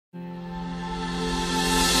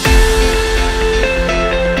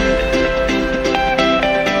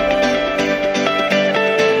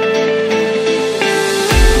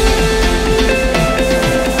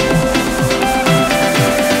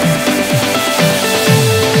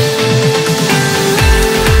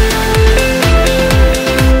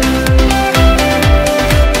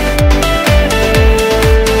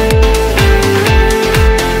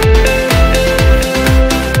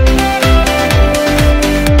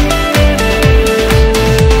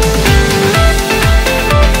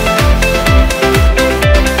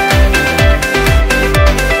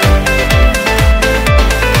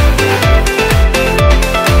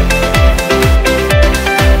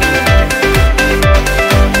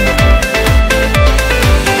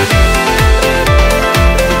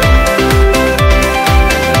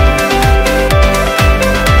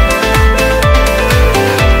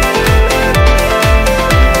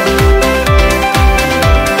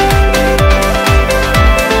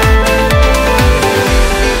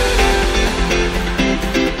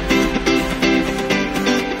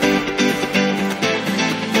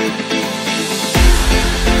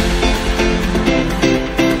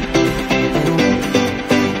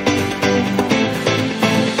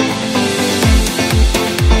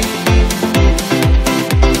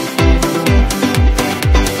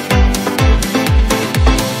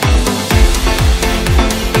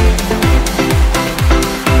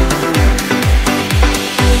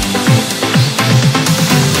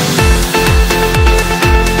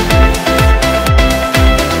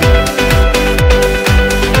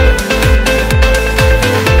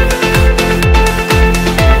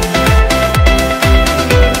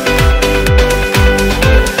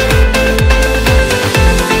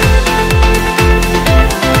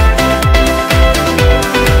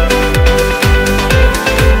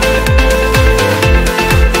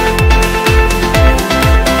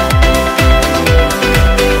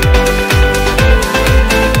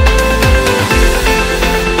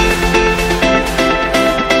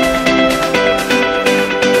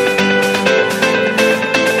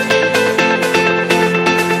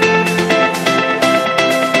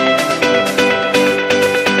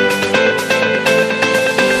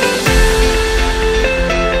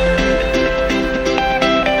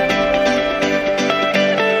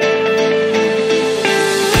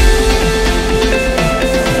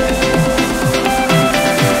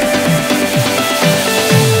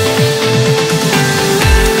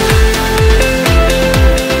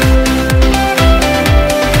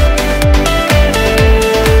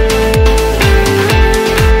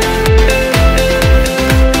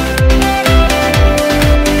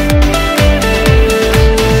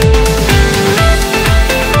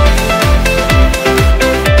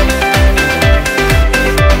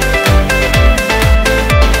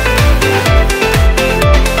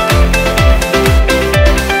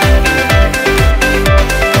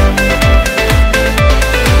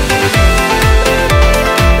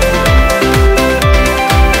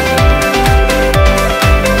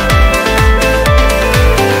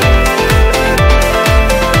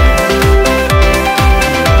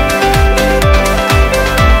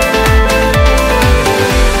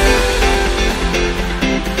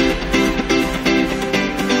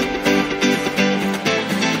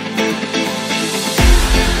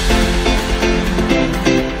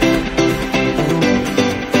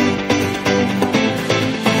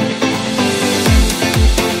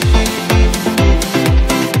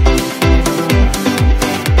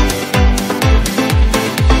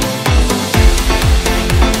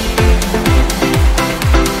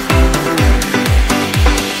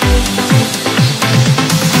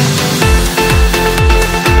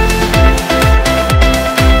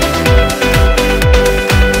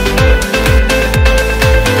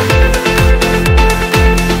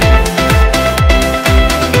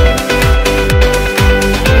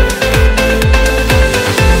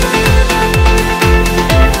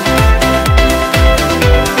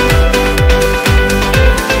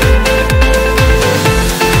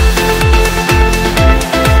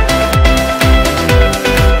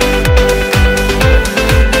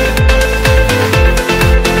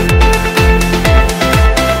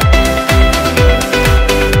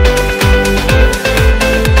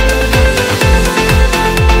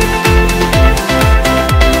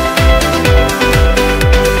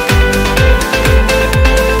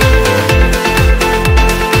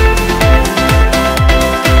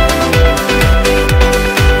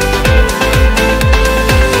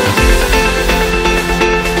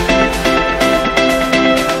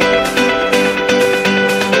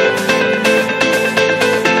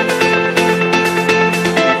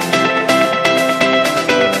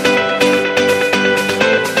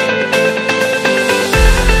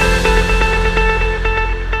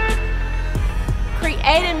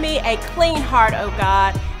heart, O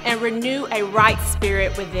God, and renew a right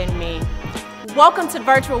spirit within me. Welcome to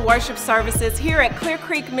virtual worship services here at Clear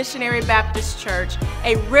Creek Missionary Baptist Church,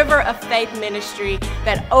 a river of faith ministry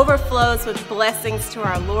that overflows with blessings to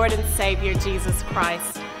our Lord and Savior, Jesus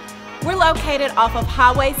Christ. We're located off of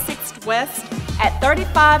Highway 6 West at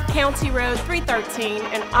 35 County Road 313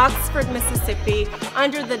 in Oxford, Mississippi,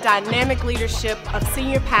 under the dynamic leadership of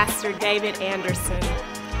Senior Pastor David Anderson.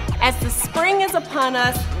 As the spring is upon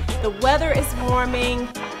us, the weather is warming,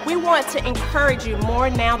 we want to encourage you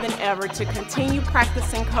more now than ever to continue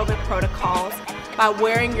practicing COVID protocols by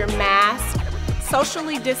wearing your mask,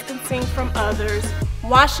 socially distancing from others,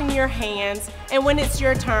 washing your hands, and when it's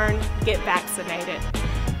your turn, get vaccinated.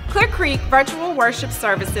 Clear Creek virtual worship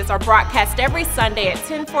services are broadcast every Sunday at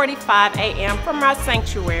 10:45 a.m. from our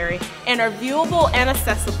sanctuary and are viewable and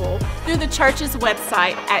accessible through the church's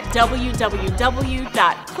website at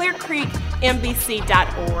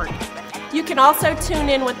www.clearcreekmbc.org. You can also tune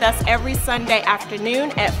in with us every Sunday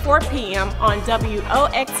afternoon at 4 p.m. on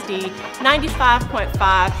WOXD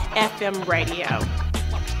 95.5 FM radio.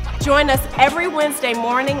 Join us every Wednesday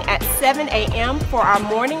morning at 7 a.m. for our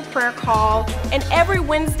morning prayer call and every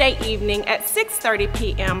Wednesday evening at 6:30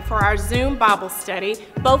 p.m. for our Zoom Bible study,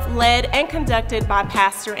 both led and conducted by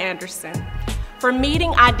Pastor Anderson. For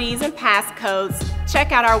meeting IDs and passcodes,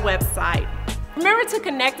 check out our website. Remember to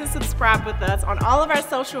connect and subscribe with us on all of our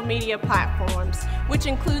social media platforms, which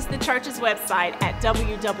includes the church's website at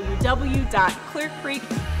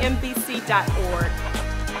www.clearcreekmbc.org,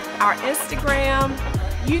 our Instagram,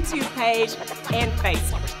 YouTube page, and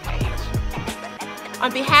Facebook page.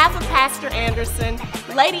 On behalf of Pastor Anderson,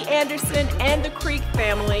 Lady Anderson, and the Creek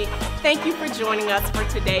family, thank you for joining us for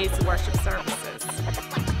today's worship services.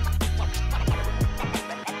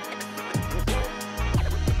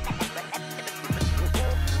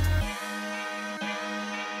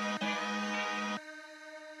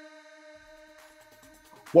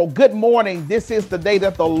 Well, good morning. This is the day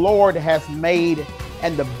that the Lord has made,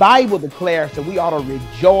 and the Bible declares that we ought to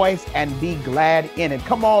rejoice and be glad in it.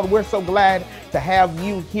 Come on, we're so glad to have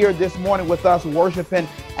you here this morning with us worshiping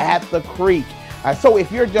at the Creek. So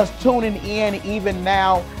if you're just tuning in even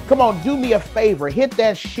now, come on, do me a favor, hit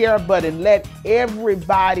that share button, let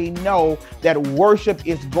everybody know that worship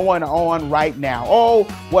is going on right now. Oh,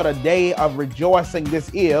 what a day of rejoicing this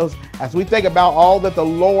is as we think about all that the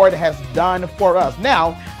Lord has done for us.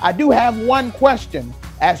 Now, I do have one question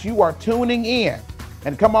as you are tuning in.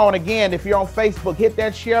 And come on, again, if you're on Facebook, hit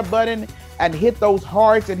that share button and hit those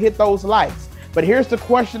hearts and hit those likes. But here's the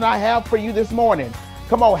question I have for you this morning.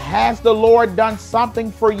 Come on, has the Lord done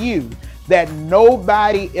something for you that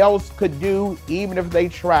nobody else could do, even if they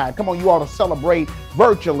tried? Come on, you ought to celebrate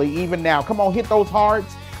virtually even now. Come on, hit those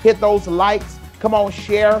hearts, hit those likes. Come on,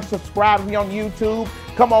 share, subscribe to me on YouTube.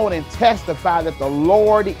 Come on and testify that the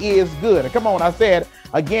Lord is good. Come on, I said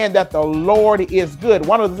again that the Lord is good.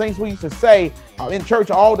 One of the things we used to say in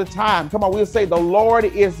church all the time, come on, we'll say the Lord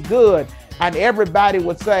is good. And everybody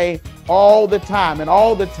would say all the time, and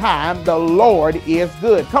all the time, the Lord is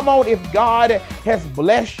good. Come on, if God has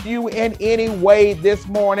blessed you in any way this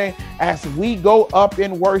morning, as we go up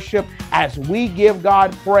in worship, as we give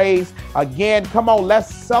God praise, again, come on,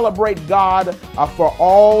 let's celebrate God for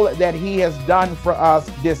all that he has done for us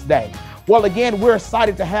this day. Well, again, we're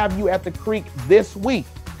excited to have you at the Creek this week,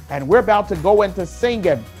 and we're about to go into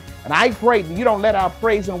singing. And I pray that you don't let our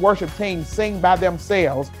praise and worship team sing by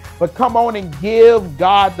themselves, but come on and give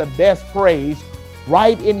God the best praise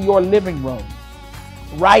right in your living room,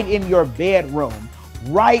 right in your bedroom,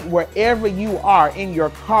 right wherever you are, in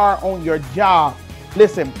your car, on your job.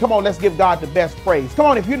 Listen, come on, let's give God the best praise. Come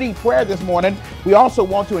on, if you need prayer this morning, we also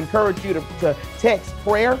want to encourage you to text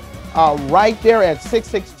prayer right there at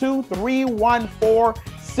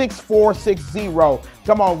 662-314-6460.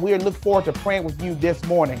 Come on, we look forward to praying with you this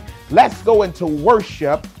morning. Let's go into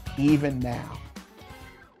worship even now.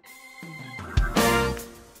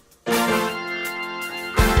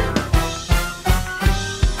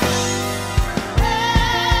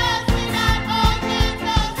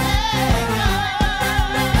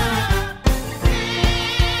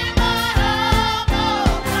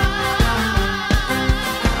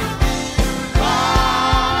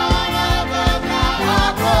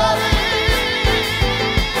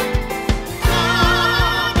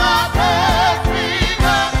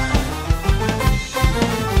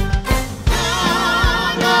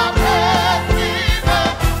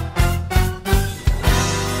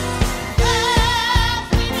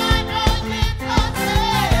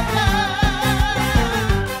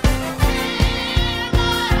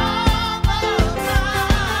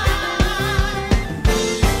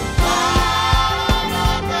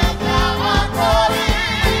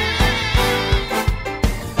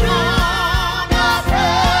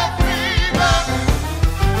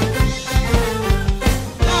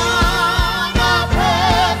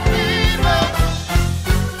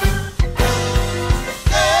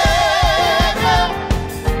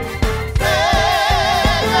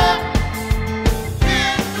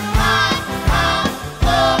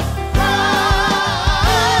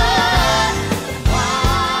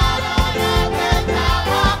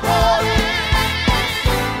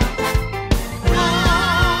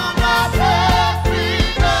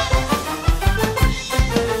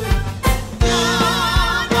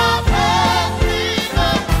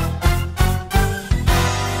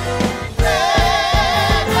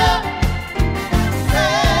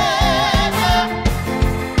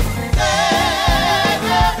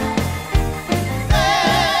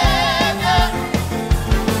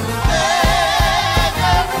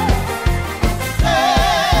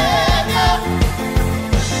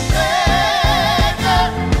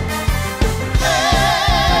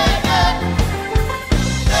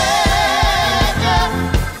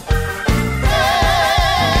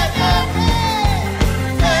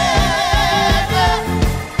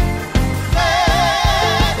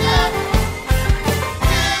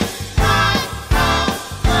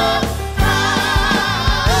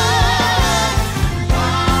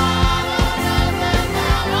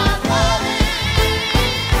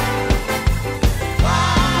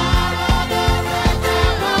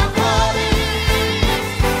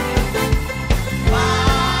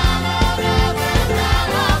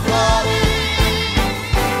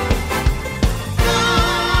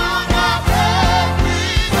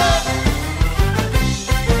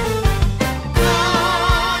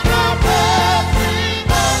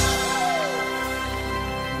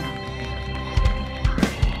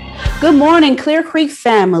 Good morning, Clear Creek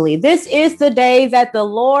family. This is the day that the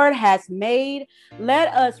Lord has made.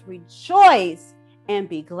 Let us rejoice and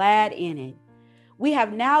be glad in it. We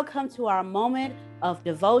have now come to our moment of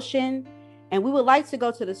devotion, and we would like to go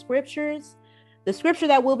to the scriptures. The scripture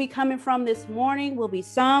that we'll be coming from this morning will be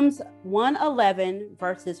Psalms 111,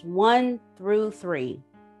 verses 1 through 3.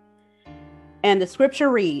 And the scripture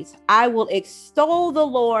reads, I will extol the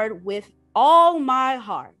Lord with all my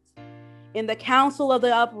heart, in the council of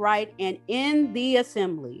the upright and in the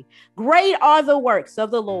assembly. Great are the works of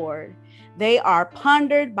the Lord. They are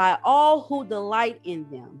pondered by all who delight in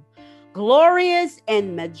them. Glorious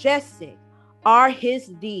and majestic are his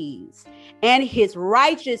deeds, and his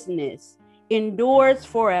righteousness endures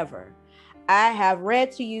forever. I have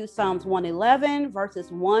read to you Psalms 111, verses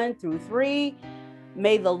 1 through 3.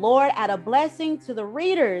 May the Lord add a blessing to the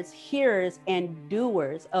readers, hearers, and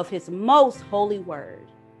doers of his most holy word.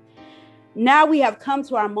 Now we have come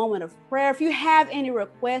to our moment of prayer. If you have any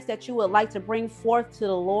requests that you would like to bring forth to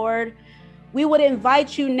the Lord, we would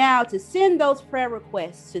invite you now to send those prayer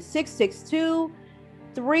requests to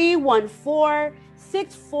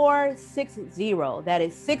 662-314-6460. That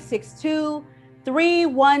is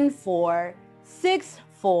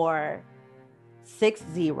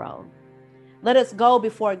 662-314-6460. Let us go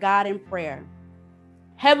before God in prayer.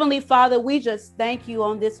 Heavenly Father, we just thank you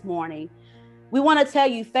on this morning. We want to tell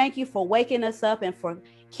you thank you for waking us up and for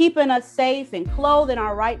keeping us safe and clothed in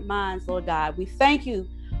our right minds, Lord God. We thank you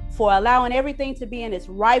for allowing everything to be in its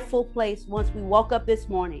rightful place once we woke up this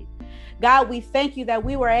morning. God, we thank you that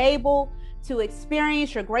we were able to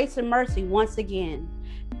experience your grace and mercy once again.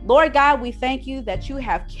 Lord God, we thank you that you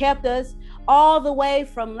have kept us all the way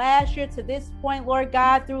from last year to this point, Lord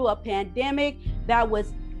God, through a pandemic that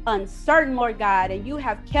was uncertain, Lord God, and you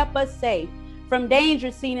have kept us safe from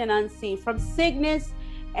danger seen and unseen, from sickness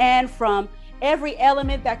and from every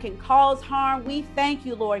element that can cause harm. We thank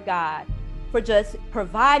you, Lord God, for just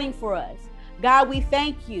providing for us. God, we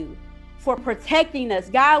thank you for protecting us.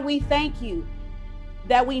 God, we thank you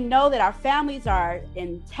that we know that our families are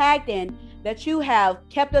intact and that you have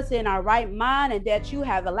kept us in our right mind and that you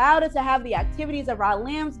have allowed us to have the activities of our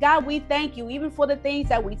limbs. God, we thank you even for the things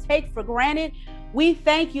that we take for granted. We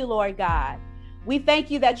thank you, Lord God. We thank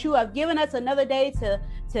you that you have given us another day to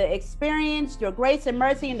experience your grace and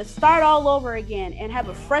mercy and to start all over again and have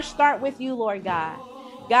a fresh start with you, Lord God.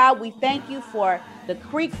 God, we thank you for the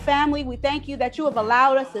Creek family. We thank you that you have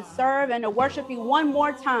allowed us to serve and to worship you one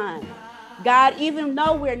more time. God, even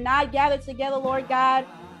though we're not gathered together, Lord God,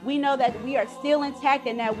 we know that we are still intact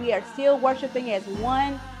and that we are still worshiping as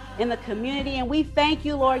one in the community. And we thank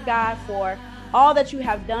you, Lord God, for all that you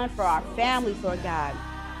have done for our families, Lord God.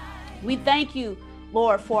 We thank you,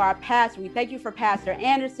 Lord, for our pastor. We thank you for Pastor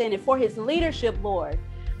Anderson and for his leadership, Lord.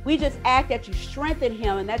 We just ask that you strengthen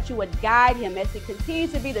him and that you would guide him as he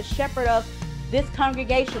continues to be the shepherd of this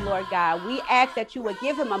congregation, Lord God. We ask that you would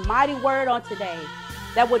give him a mighty word on today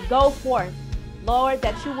that would go forth, Lord,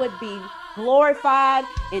 that you would be glorified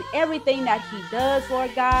in everything that he does,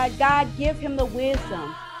 Lord God. God, give him the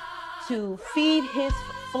wisdom to feed his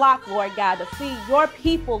flock, Lord God, to feed your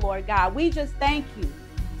people, Lord God. We just thank you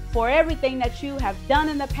for everything that you have done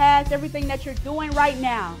in the past, everything that you're doing right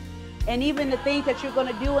now, and even the things that you're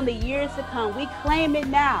going to do in the years to come. We claim it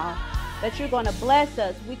now that you're going to bless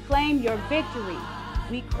us. We claim your victory.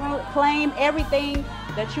 We claim everything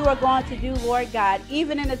that you are going to do, Lord God,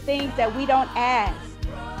 even in the things that we don't ask.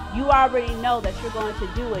 You already know that you're going to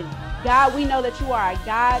do it. God, we know that you are a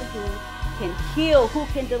God who can heal, who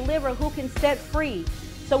can deliver, who can set free.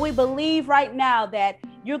 So we believe right now that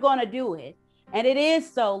you're going to do it. And it is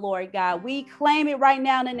so, Lord God. We claim it right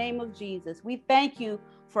now in the name of Jesus. We thank you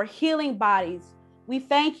for healing bodies. We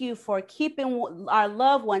thank you for keeping our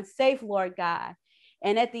loved ones safe, Lord God.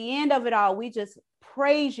 And at the end of it all, we just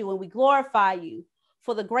praise you and we glorify you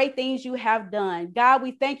for the great things you have done. God,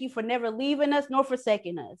 we thank you for never leaving us nor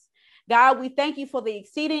forsaking us. God, we thank you for the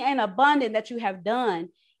exceeding and abundant that you have done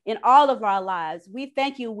in all of our lives. We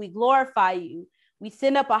thank you. We glorify you. We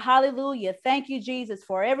send up a hallelujah. Thank you, Jesus,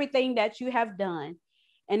 for everything that you have done.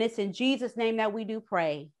 And it's in Jesus' name that we do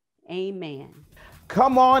pray. Amen.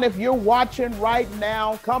 Come on, if you're watching right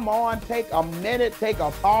now, come on, take a minute, take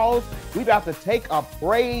a pause. We're about to take a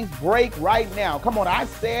praise break right now. Come on, I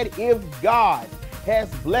said if God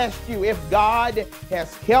has blessed you, if God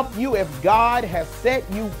has helped you, if God has set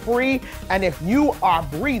you free, and if you are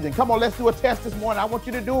breathing. Come on, let's do a test this morning. I want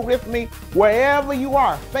you to do it with me wherever you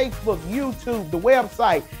are. Facebook, YouTube, the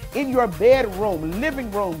website, in your bedroom,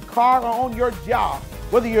 living room, car, or on your job.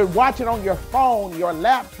 Whether you're watching on your phone, your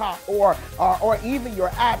laptop, or even your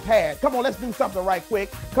iPad. Come on, let's do something right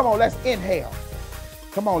quick. Come on, let's inhale.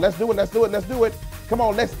 Come on, let's do it. Let's do it. Let's do it. Come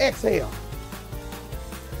on, let's exhale.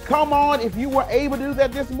 Come on, if you were able to do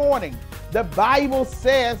that this morning. The Bible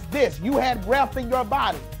says this, you had breath in your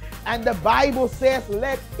body. And the Bible says,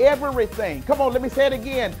 let everything, come on, let me say it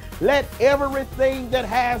again. Let everything that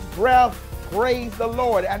has breath praise the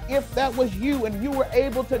Lord. And if that was you and you were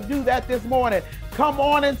able to do that this morning, come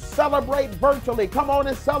on and celebrate virtually. Come on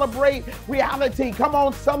and celebrate reality. Come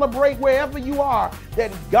on, celebrate wherever you are,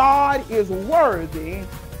 that God is worthy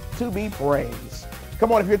to be praised.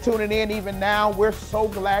 Come on, if you're tuning in even now, we're so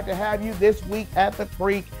glad to have you this week at the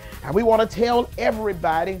Creek. And we want to tell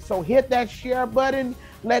everybody, so hit that share button.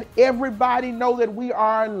 Let everybody know that we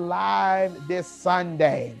are live this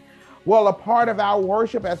Sunday. Well, a part of our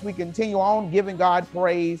worship as we continue on giving God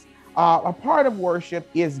praise, a part of worship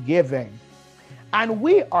is giving. And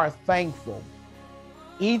we are thankful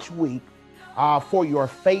each week for your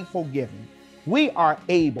faithful giving. We are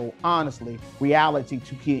able, honestly, reality,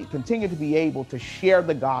 to continue to be able to share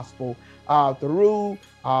the gospel through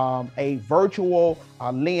a virtual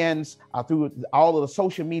lens, through all of the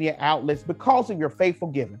social media outlets because of your faithful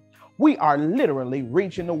giving. We are literally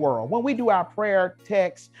reaching the world. When we do our prayer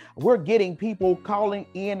text, we're getting people calling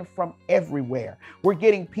in from everywhere. We're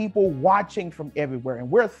getting people watching from everywhere, and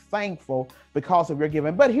we're thankful because of your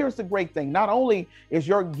giving. But here's the great thing. Not only is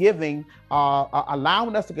your giving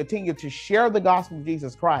allowing us to continue to share the gospel of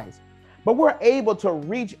Jesus Christ, but we're able to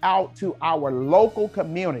reach out to our local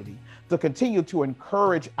community, to continue to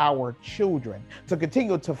encourage our children, to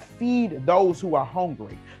continue to feed those who are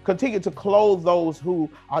hungry, continue to clothe those who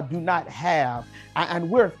do not have. And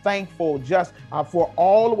we're thankful just for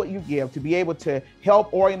all of what you give, to be able to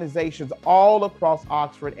help organizations all across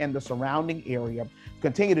Oxford and the surrounding area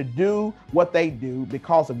continue to do what they do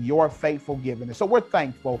because of your faithful giving. And so we're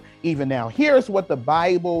thankful even now. Here's what the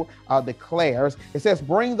Bible declares. It says,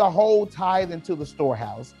 bring the whole tithe into the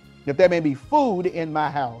storehouse, that there may be food in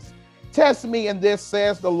my house. Test me in this,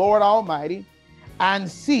 says the Lord Almighty,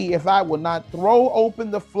 and see if I will not throw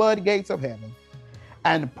open the floodgates of heaven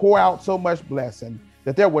and pour out so much blessing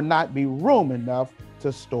that there will not be room enough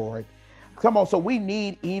to store it. Come on, so we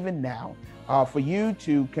need even now for you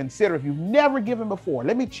to consider, if you've never given before,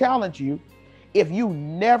 let me challenge you. If you've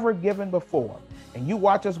never given before and you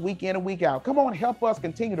watch us week in and week out, come on, help us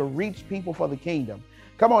continue to reach people for the kingdom.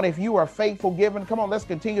 Come on, if you are faithful giving, come on, let's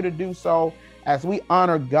continue to do so as we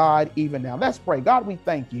honor God even now. Let's pray. God, we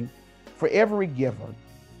thank you for every giver.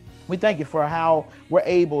 We thank you for how we're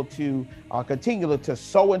able to continue to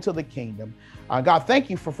sow into the kingdom. God,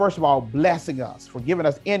 thank you for, first of all, blessing us, for giving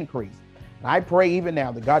us increase. And I pray even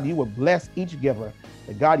now that, God, you will bless each giver,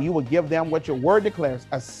 that, God, you will give them what your word declares,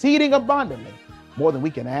 exceeding abundantly, more than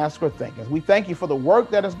we can ask or think. As we thank you for the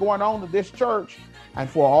work that is going on in this church, and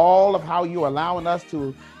for all of how you're allowing us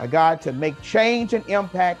to, God, to make change and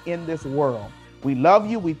impact in this world. We love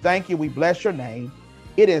you. We thank you. We bless your name.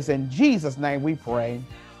 It is in Jesus' name we pray.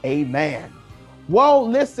 Amen. Well,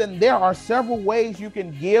 listen, there are several ways you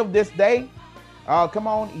can give this day. Come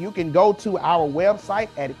on, you can go to our website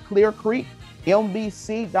at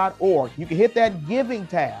clearcreekmbc.org. You can hit that giving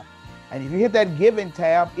tab. And if you hit that giving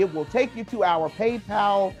tab, it will take you to our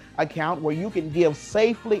PayPal account where you can give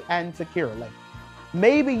safely and securely.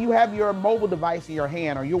 Maybe you have your mobile device in your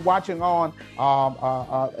hand, or you're watching on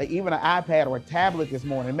even an iPad or a tablet this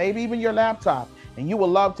morning, maybe even your laptop, and you would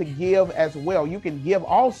love to give as well. You can give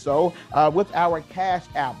also with our Cash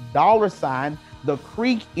App, $the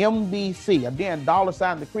Creek MBC. Again,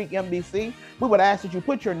 $the Creek MBC. We would ask that you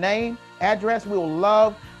put your name, address. We would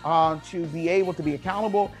love to be able to be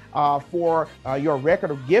accountable for your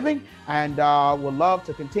record of giving, and would love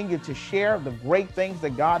to continue to share the great things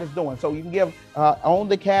that God is doing. So you can give on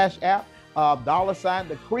the Cash App,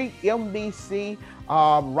 $the Creek MBC,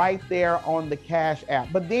 right there on the Cash App.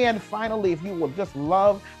 But then finally, if you would just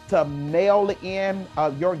love to mail in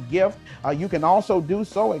your gift, you can also do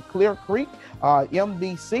so at Clear Creek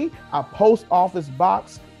MBC, Post Office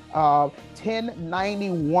Box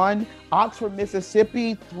 1091, Oxford,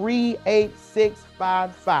 Mississippi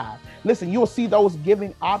 38655. Listen, you'll see those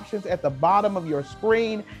giving options at the bottom of your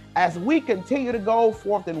screen. As we continue to go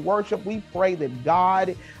forth in worship, we pray that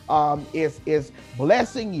God is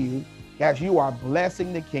blessing you as you are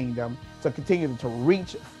blessing the kingdom, to continue to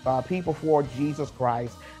reach people for Jesus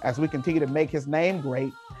Christ, as we continue to make his name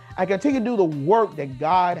great and continue to do the work that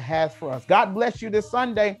God has for us. God bless you this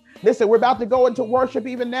Sunday. Listen, we're about to go into worship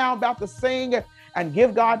even now, about to sing and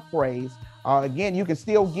give God praise. Again, you can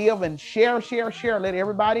still give and share, let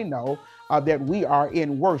everybody know that we are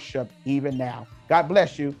in worship even now. God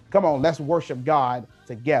bless you. Come on, let's worship God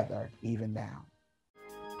together even now.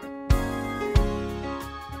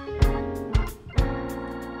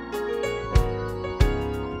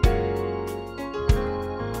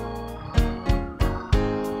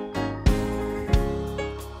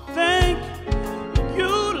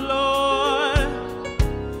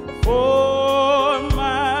 for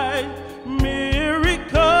my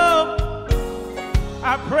miracle.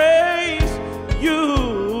 I praise you,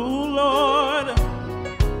 Lord,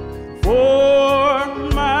 for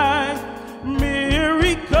my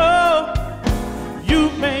miracle. You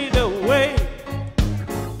made a way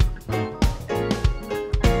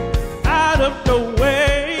out of the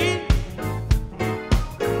way.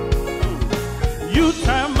 You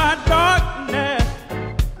turned my darkness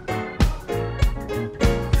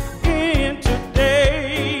into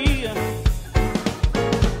day.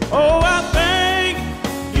 Oh, I thank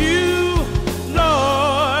you,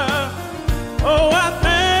 Lord. Oh, I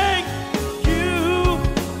thank you,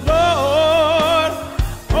 Lord.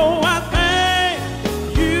 Oh, I thank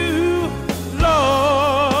you,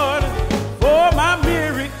 Lord, for my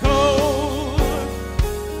miracle.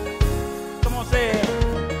 Come on, say it.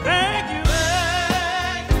 Thank you,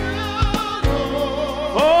 Lord,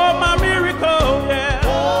 for my miracle, yeah.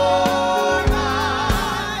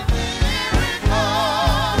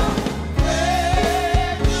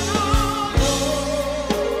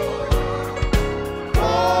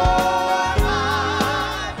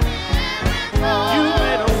 You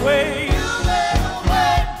made a way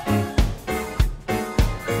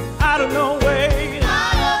out of no way.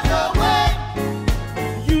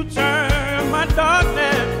 You turned my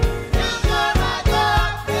darkness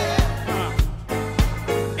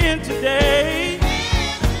into day.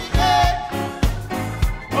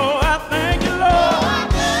 Oh, I thank you,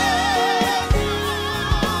 Lord.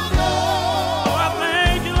 Oh, I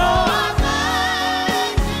thank you, Lord.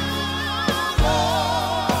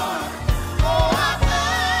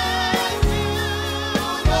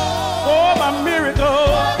 For my miracle.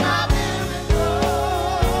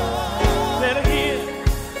 Say it again.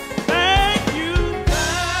 Thank you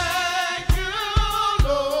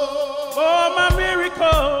for my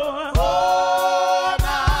miracle.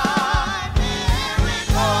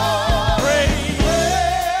 Praise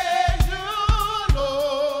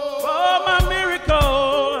for my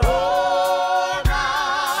miracle.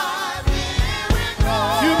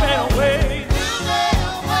 You made a way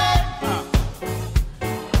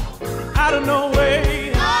out of no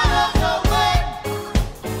way.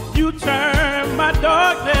 You turned my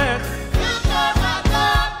darkness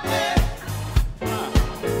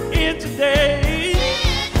into day.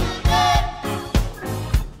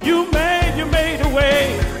 You made a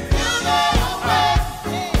way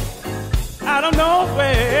out of no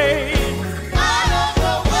way.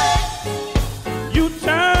 You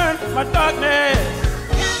turned my darkness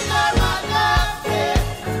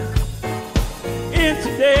into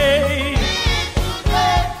day.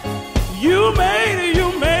 You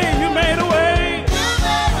made a way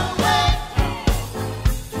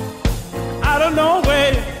out of no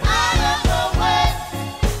way.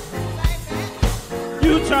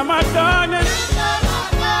 You turned my darkness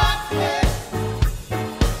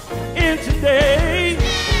into day.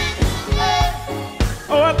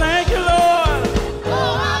 Oh, I thank you, Lord.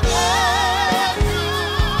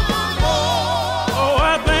 Oh,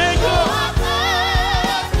 I thank you.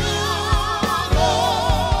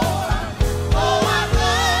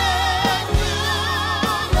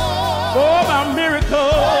 For my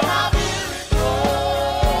miracle.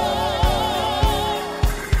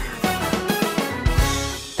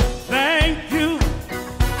 Thank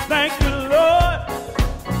you, Lord.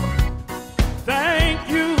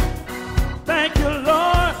 Thank you,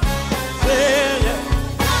 Lord. Say it.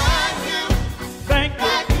 Thank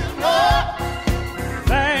you, Lord.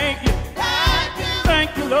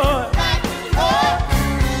 thank you, Lord.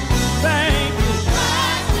 Thank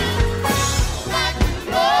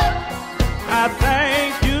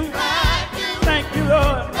you, I thank you,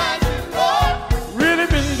 Lord. Really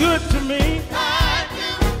been good to me.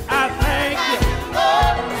 I thank you.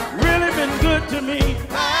 Really been good to me.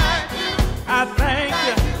 I thank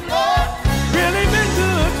you. Really been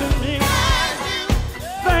good to me.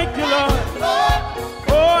 Thank you, Lord.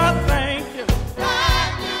 Oh, I thank you.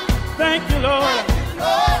 Thank you, Lord.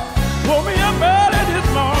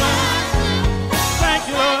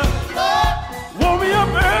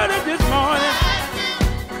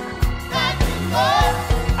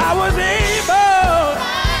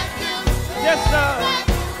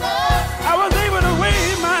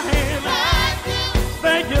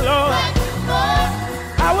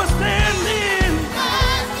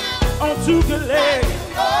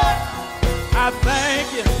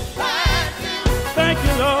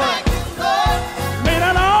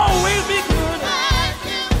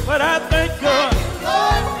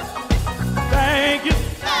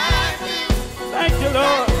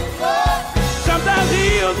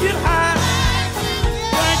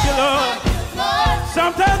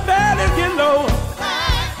 able.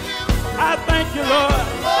 I thank you, Lord.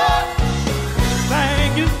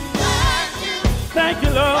 Thank you. Thank you,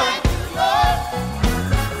 Lord.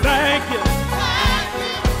 Thank you.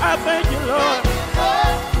 I thank you, Lord.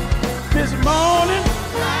 This morning,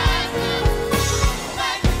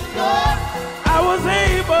 I was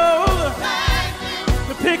able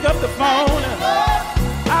to pick up the phone.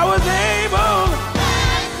 I was able to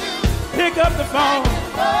pick up the phone.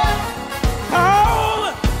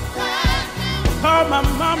 Call my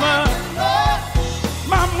mama.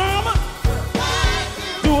 My mama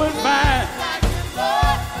doing fine.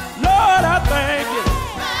 Lord, I thank you.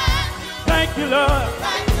 Thank you, Lord.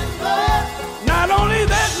 Not only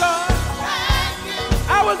that, Lord,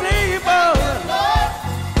 I was able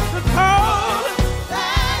to call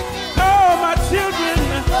my children.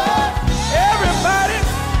 Everybody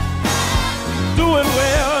doing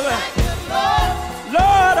well.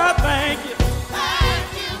 Lord, I thank you.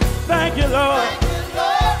 Thank you, Lord.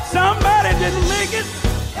 Somebody didn't make it.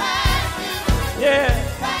 Yeah.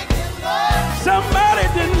 Somebody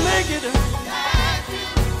didn't make it.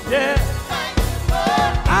 Yeah.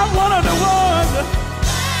 I'm one of the ones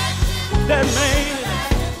that made it.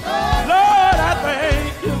 Lord, I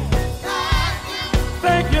thank you.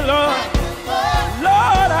 Thank you, Lord.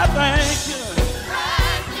 Lord, I thank you.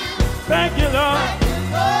 Thank you, Lord.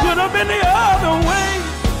 Could have been the other way.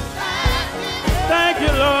 Thank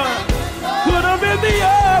you, Lord. Could have been the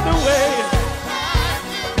other way.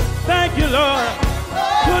 Thank you, Lord.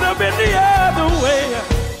 Could have been the other way.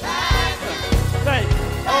 Thank you.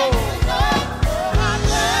 Oh.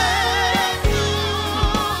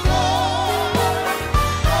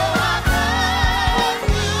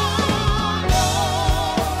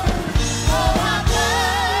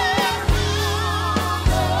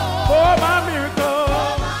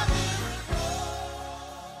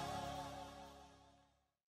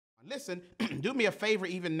 Listen, do me a favor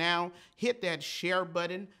even now, hit that share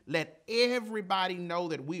button. Let everybody know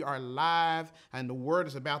that we are live and the word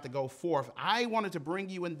is about to go forth. I wanted to bring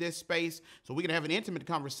you in this space so we can have an intimate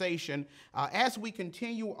conversation. As we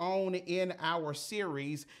continue on in our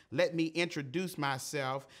series, let me introduce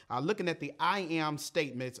myself, looking at the I am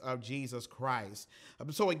statements of Jesus Christ.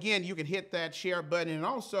 So again, you can hit that share button, and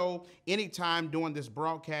also anytime during this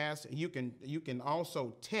broadcast, you can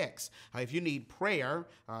also text if you need prayer,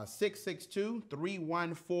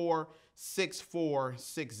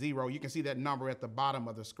 662-314-6460. You can see that number at the bottom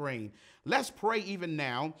of the screen. Let's pray even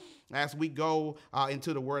now as we go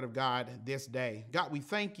into the Word of God this day. God, we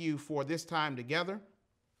thank you for this time together,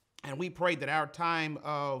 and we pray that our time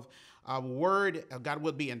of Word, God,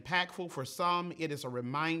 will be impactful. For some, it is a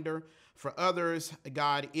reminder. For others,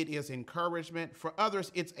 God, it is encouragement. For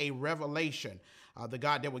others, it's a revelation. The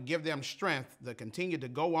God that will give them strength to continue to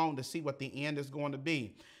go on to see what the end is going to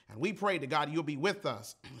be. And we pray that, God, you'll be with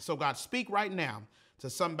us. So, God, speak right now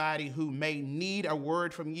to somebody who may need a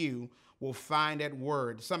word from you. Will find that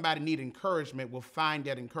word. Somebody need encouragement, will find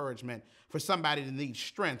that encouragement. For somebody that needs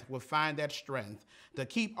strength, will find that strength to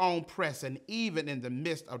keep on pressing even in the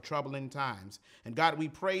midst of troubling times. And God, we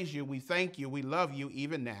praise you, we thank you, we love you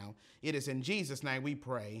even now. It is in Jesus' name we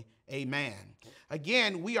pray. Amen.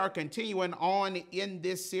 Again, we are continuing on in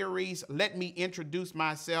this series. Let me introduce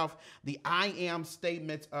myself, the I am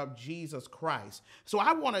statements of Jesus Christ. So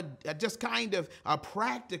I want to just kind of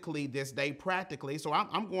practically this day, so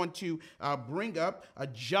I'm going to bring up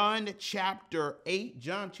John chapter 8,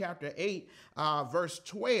 verse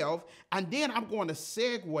 12, and then I'm going to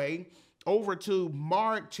segue over to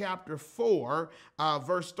Mark chapter 4,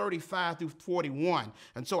 verse 35 through 41.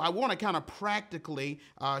 And so I want to kind of practically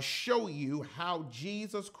show you how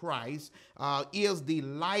Jesus Christ is the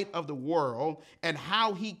light of the world and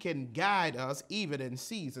how he can guide us even in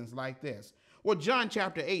seasons like this. Well, John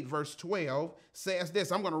chapter 8, verse 12 says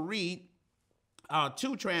this. I'm going to read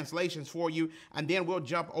two translations for you, and then we'll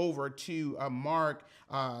jump over to Mark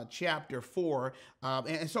chapter 4.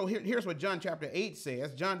 And so here's what John chapter 8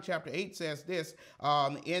 says. John chapter 8 says this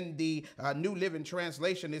in the New Living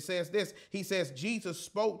Translation. It says this. He says, Jesus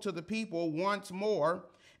spoke to the people once more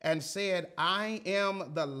and said, I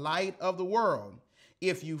am the light of the world.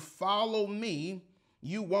 If you follow me,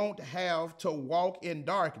 you won't have to walk in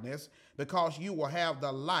darkness because you will have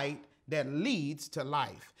the light that leads to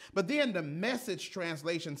life. But then the Message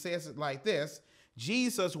translation says it like this.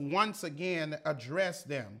 Jesus once again addressed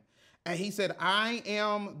them, and he said, I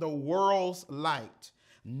am the world's light.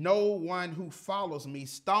 No one who follows me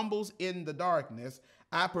stumbles in the darkness.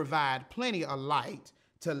 I provide plenty of light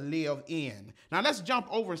to live in. Now let's jump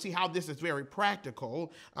over and see how this is very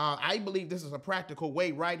practical. I believe this is a practical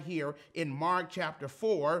way right here in Mark chapter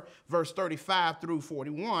 4, verse 35 through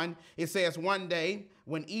 41. It says, one day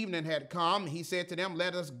when evening had come, he said to them,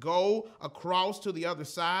 let us go across to the other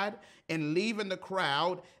side. And leaving the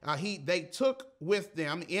crowd, they took with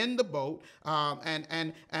them in the boat,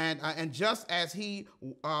 and just as he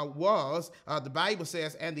was, the Bible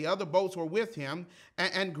says, and the other boats were with him,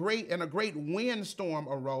 and a great windstorm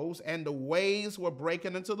arose, and the waves were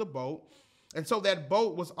breaking into the boat, and so that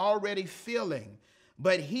boat was already filling.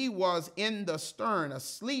 But he was in the stern,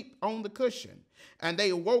 asleep on the cushion. And they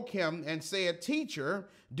awoke him and said, Teacher,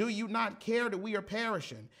 do you not care that we are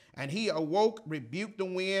perishing? And he awoke, rebuked the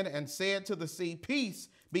wind, and said to the sea, Peace,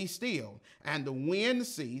 be still. And the wind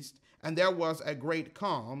ceased, and there was a great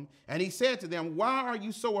calm. And he said to them, Why are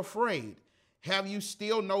you so afraid? Have you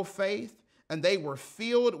still no faith? And they were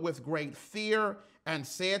filled with great fear and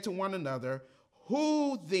said to one another,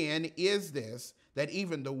 Who then is this, that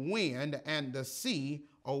even the wind and the sea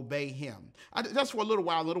obey him? Just for a little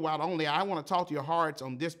while only, I want to talk to your hearts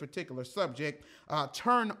on this particular subject.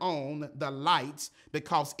 Turn on the lights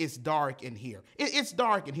because it's dark in here. It's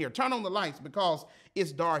dark in here. Turn on the lights because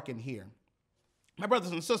it's dark in here. My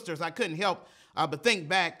brothers and sisters, I couldn't help but think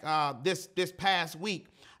back this past week.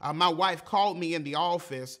 My wife called me in the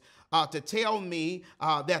office to tell me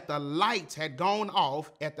that the lights had gone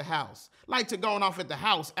off at the house. Lights had gone off at the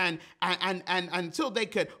house, and until they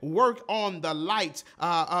could work on the lights,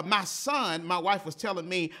 my son, my wife was telling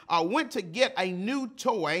me, went to get a new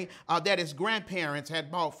toy that his grandparents had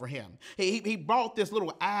bought for him. He bought this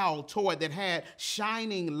little owl toy that had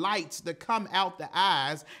shining lights that come out the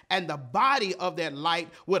eyes, and the body of that light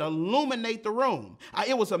would illuminate the room.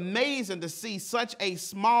 It was amazing to see such a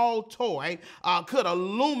small toy could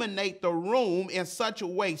illuminate the room in such a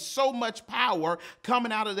way, so much power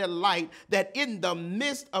coming out of that light, that in the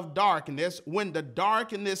midst of darkness, when the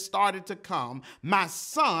darkness started to come, my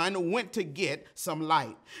son went to get some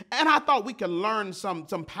light. And I thought we could learn some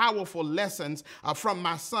powerful lessons from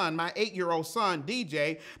my son, my 8-year-old son,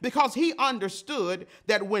 DJ, because he understood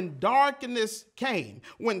that when darkness came,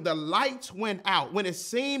 when the lights went out, when it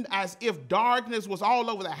seemed as if darkness was all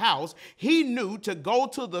over the house, he knew to go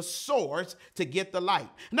to the source to get the light.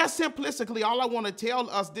 And that's simplistically all I want to tell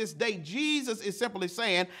us this day. Jesus is simply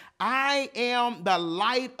saying, I am the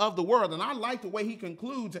light of the world. And I like the way he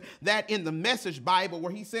concludes that in the Message Bible,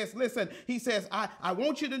 where he says, listen, he says, I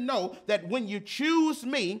want you to know that when you choose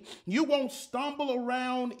me, you won't stumble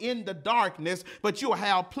around in the darkness, but you'll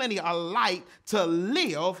have plenty of light to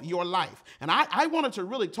live your life. And I wanted to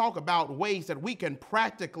really talk about ways that we can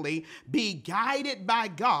practically be guided by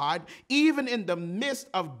God, even in the midst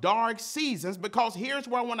of dark seasons, because here's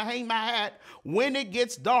where I want to hang my hat. When it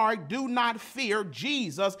gets dark, do not fear.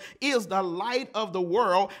 Jesus is the light of the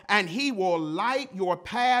world, and he will light your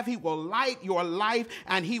path, he will light your life,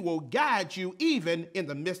 and he will guide you even in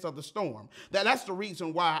the midst of the storm. That's the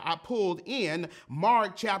reason why I pulled in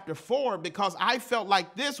Mark chapter 4, because I felt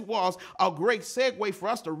like this was a great segue for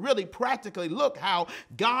us to really practically look how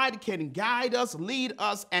God can guide us, lead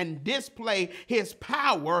us, and display his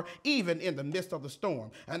power even in the midst of the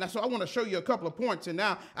storm. And so I want to show you a couple of points, and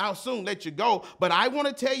now I'll soon let you go. But I want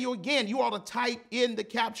to tell you again, you ought to type in the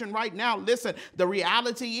caption right now. Listen, the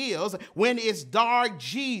reality is when it's dark,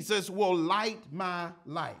 Jesus will light my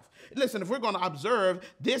life. Listen, if we're going to observe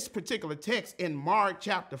this particular text in Mark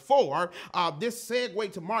chapter 4, this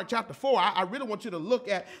segue to Mark chapter 4, I really want you to look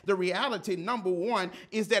at the reality. Number one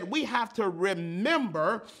is that we have to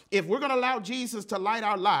remember, if we're going to allow Jesus to light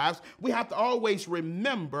our lives, we have to always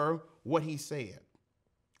remember what he said.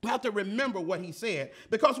 We have to remember what he said,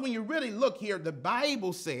 because when you really look here, the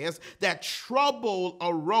Bible says that trouble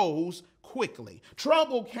arose quickly.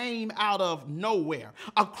 Trouble came out of nowhere.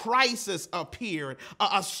 A crisis appeared.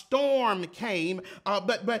 A storm came.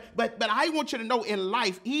 But I want you to know in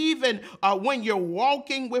life, even when you're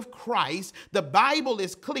walking with Christ, the Bible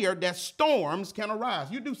is clear that storms can arise.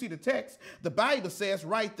 You do see the text. The Bible says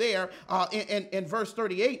right there in verse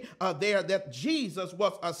 38 there that Jesus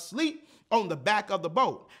was asleep on the back of the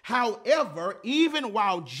boat. However, even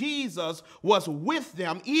while Jesus was with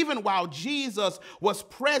them, even while Jesus was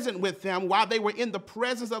present with them, while they were in the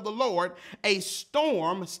presence of the Lord, a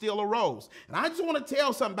storm still arose. And I just want to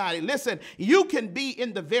tell somebody, listen, you can be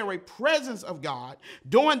in the very presence of God,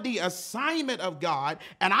 doing the assignment of God,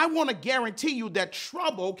 and I want to guarantee you that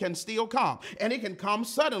trouble can still come, and it can come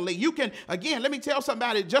suddenly. You can, again, let me tell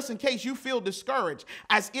somebody, just in case you feel discouraged,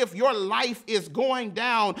 as if your life is going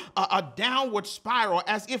down a downward spiral,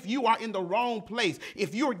 as if you are in the wrong place,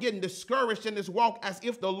 if you're getting discouraged in this walk, as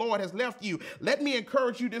if the Lord has left you, let me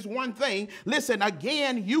encourage you this one thing. Listen,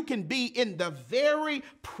 again, you can be in the very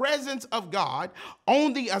presence of God,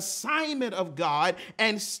 on the assignment of God,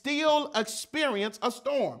 and still experience a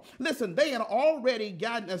storm. Listen, they had already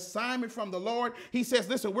gotten an assignment from the Lord. He says,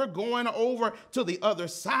 listen, we're going over to the other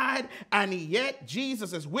side, and yet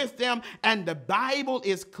Jesus is with them, and the Bible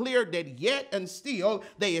is clear that yet and still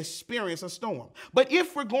they experience a storm. But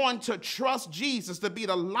if we're going to trust Jesus to be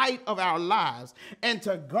the light of our lives and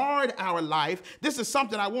to guard our life, this is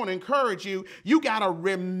something I want to encourage you. You got to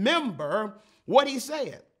remember what he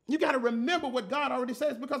said. You got to remember what God already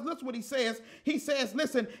says, because that's what he says. He says,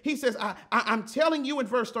 listen, he says, I'm telling you in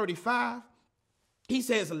verse 35, he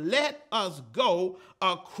says, let us go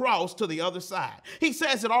across to the other side. He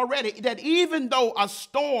says it already, that even though a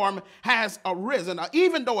storm has arisen,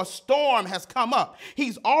 even though a storm has come up,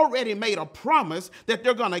 he's already made a promise that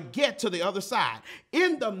they're going to get to the other side.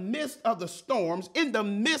 In the midst of the storms, in the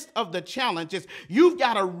midst of the challenges, you've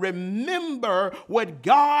got to remember what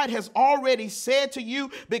God has already said to you,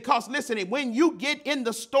 because listen, when you get in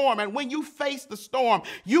the storm and when you face the storm,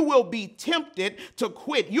 you will be tempted to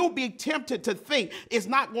quit. You'll be tempted to think it's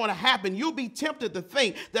not going to happen. You'll be tempted to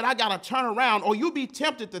think that I got to turn around, or you'll be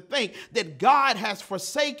tempted to think that God has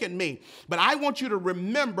forsaken me. But I want you to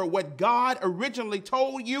remember what God originally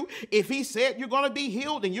told you. If he said you're going to be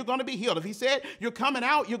healed, then you're going to be healed. If he said you're coming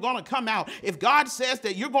out, you're going to come out. If God says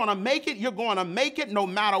that you're going to make it, you're going to make it, no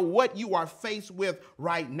matter what you are faced with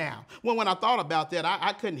right now. Well, when I thought about that,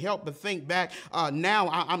 I couldn't help but think back. Now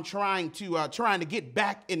I'm trying to get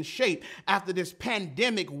back in shape after this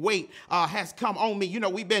pandemic weight has come on me. You know,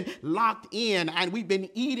 we've been locked in and we've been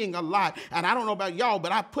eating a lot. And I don't know about y'all,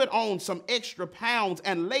 but I put on some extra pounds.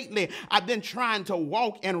 And lately I've been trying to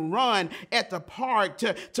walk and run at the park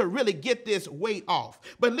to really get this weight off.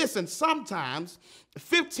 But listen, sometimes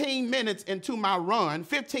 15 minutes into my run,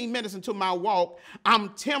 15 minutes into my walk, I'm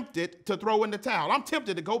tempted to throw in the towel. I'm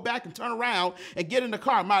tempted to go back and turn around and get in the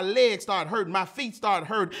car. My legs start hurting. My feet start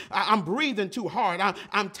hurting. I'm breathing too hard.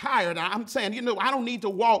 I'm tired. I'm saying, you know, I don't need to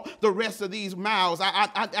walk the rest of these miles.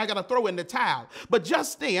 I got to throw in the towel. But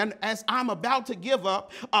just then, as I'm about to give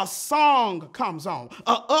up, a song comes on,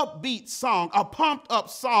 an upbeat song, a pumped up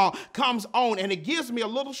song comes on, and it gives me a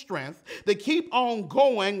little strength to keep on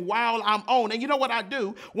going while I'm on. And you know what I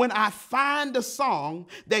do when I find a song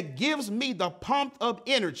that gives me the pumped up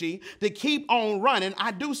energy to keep on running?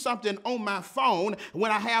 I do something on my phone.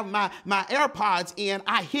 When I have my AirPods in,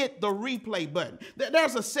 I hit the replay button.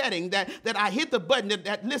 There's a setting that I hit the button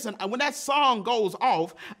that listen, when that song goes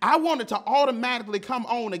off, I want it to automatically come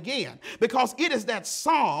on again, because it is that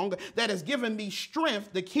song that has given me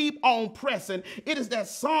strength to keep on pressing. It is that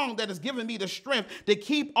song that has given me the strength to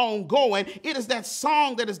keep on going. It is that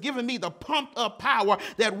song that has given me the pumped up power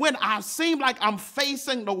that when I seem like I'm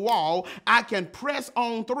facing the wall, I can press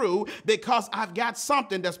on through, because I've got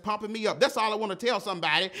something that's pumping me up. That's all I want to tell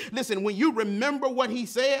somebody. Listen, when you remember what he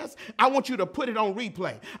says, I want you to put it on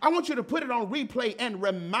replay. I want you to put it on replay and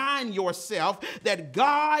remind yourself that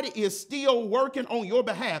God is still working on your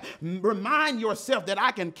behalf. Remind yourself that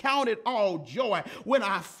I can count it all joy when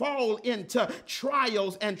I fall into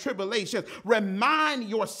trials and tribulations. Remind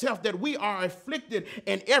yourself that we are afflicted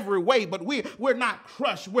in every way, but we're not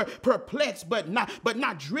crushed. We're perplexed, but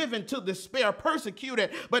not driven to despair,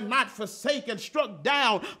 persecuted, but not forsaken, struck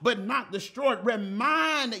down, but not destroyed.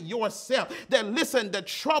 Remind yourself that, listen, the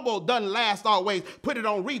trouble doesn't last always. Put it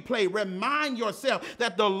on replay. Remind yourself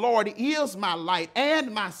that the Lord is my light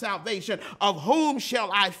and my salvation. Of whom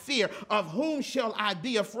shall I fear? Of whom shall I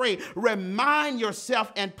be afraid? Remind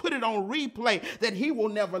yourself and put it on replay that he will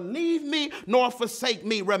never leave me nor forsake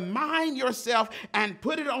me. Remind yourself and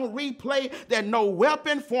put it on replay that no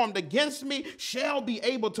weapon formed against me shall be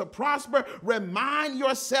able to prosper. Remind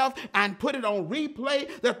yourself and put it on replay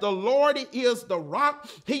that the Lord is the rock.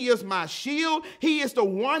 He is my shield. He is the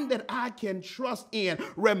one that I can trust in.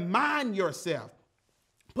 Remind yourself.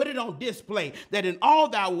 Put it on display that in all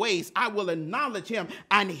thy ways I will acknowledge him,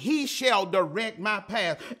 and he shall direct my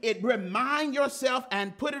path. Remind yourself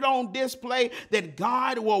and put it on display that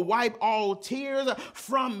God will wipe all tears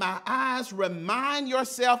from my eyes. Remind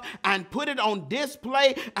yourself and put it on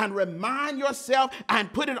display, and remind yourself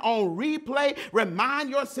and put it on replay. Remind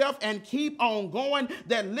yourself and keep on going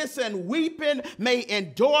that, listen, weeping may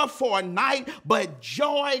endure for a night, but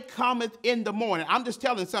joy cometh in the morning. I'm just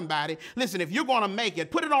telling somebody, listen, if you're going to make it,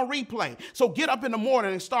 put Put it on replay. So get up in the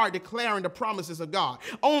morning and start declaring the promises of God.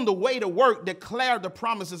 On the way to work, declare the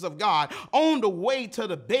promises of God. On the way to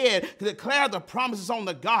the bed, declare the promises on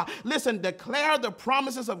the God. Listen, declare the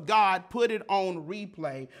promises of God. Put it on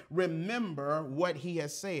replay. Remember what he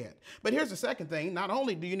has said. But here's the second thing. Not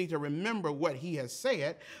only do you need to remember what he has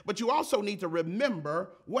said, but you also need to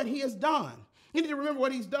remember what he has done. You need to remember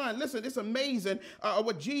what he's done. Listen, it's amazing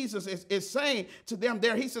what Jesus is saying to them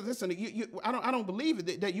there. He says, listen, I don't believe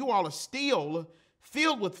it, that you all are still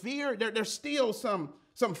filled with fear. There's still some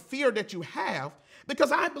fear that you have,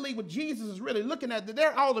 because I believe what Jesus is really looking at, that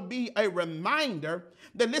there ought to be a reminder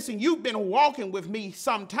that, listen, you've been walking with me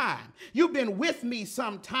some time. You've been with me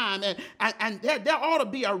some time, and there ought to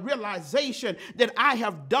be a realization that I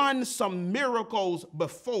have done some miracles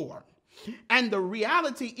before. And the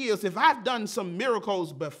reality is, if I've done some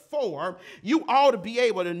miracles before, you ought to be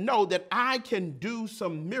able to know that I can do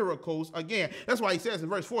some miracles again. That's why he says in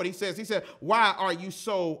verse 40, he said, why are you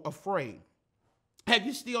so afraid? Have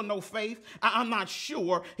you still no faith? I'm not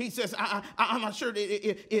sure. He says, I'm not sure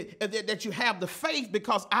that you have the faith,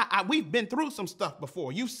 because we've been through some stuff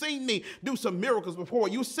before. You've seen me do some miracles before.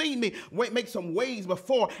 You've seen me make some ways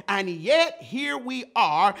before. And yet here we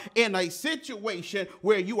are in a situation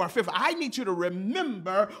where you are fearful. I need you to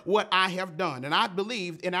remember what I have done. And I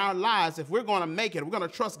believe in our lives, if we're going to make it, we're going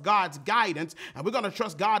to trust God's guidance, and we're going to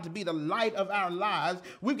trust God to be the light of our lives.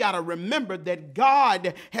 We've got to remember that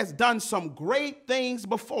God has done some great things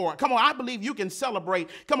before. Come on, I believe you can celebrate.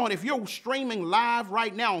 Come on, if you're streaming live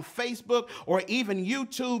right now on Facebook or even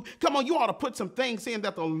YouTube, come on, you ought to put some things in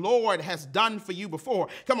that the Lord has done for you before.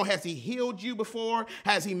 Come on, has he healed you before?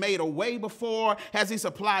 Has he made a way before? Has he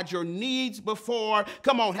supplied your needs before?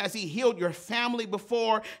 Come on, has he healed your family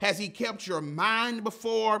before? Has he kept your mind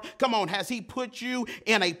before? Come on, has he put you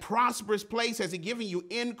in a prosperous place? Has he given you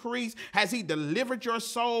increase? Has he delivered your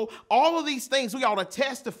soul? All of these things, we ought to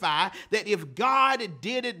testify that if God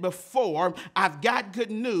did it before, I've got good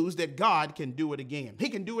news that God can do it again. He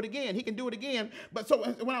can do it again. He can do it again. But so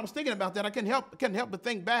when I was thinking about that, I couldn't help but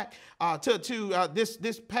think back to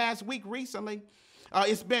this past week recently.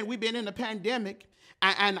 We've been in the pandemic,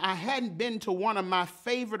 and I hadn't been to one of my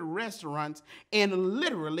favorite restaurants in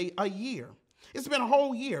literally a year. It's been a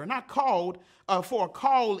whole year, and I called for a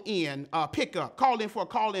call-in pickup. Called in for a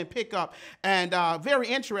call-in pickup, and very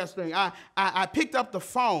interesting. I picked up the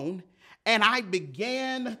phone, and I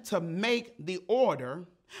began to make the order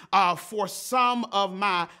for some of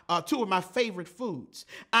my two of my favorite foods.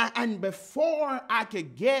 And before I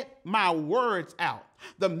could get my words out,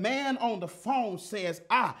 the man on the phone says,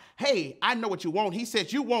 hey, I know what you want. He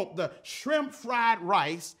says, you want the shrimp fried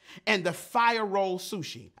rice and the fire roll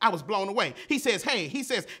sushi. I was blown away. He says, hey,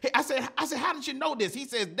 I said, how did you know this? He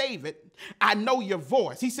says, David, I know your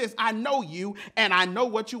voice. He says, I know you and I know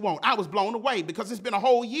what you want. I was blown away, because it's been a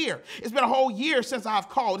whole year. It's been a whole year since I've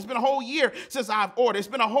called. It's been a whole year since I've ordered. It's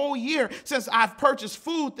been a whole year since I've purchased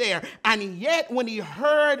food there. And yet when he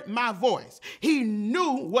heard my voice, he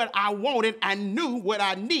knew what I wanted and knew what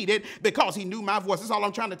I needed, because he knew my voice. That's all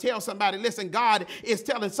I'm trying to tell somebody. Listen, God is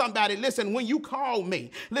telling somebody, listen, when you call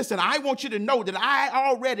me, listen, I want you to know that I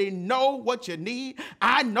already know what you need.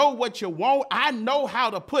 I know what you want. I know how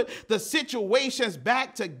to put the situations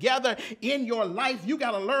back together in your life. You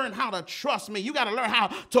got to learn how to trust me. You got to learn how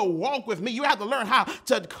to walk with me. You have to learn how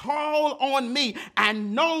to call on me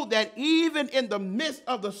and know that even in the midst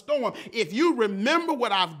of the storm, if you remember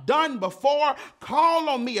what I've done before, call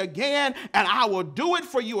on me again and I will do it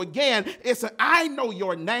for you again. I know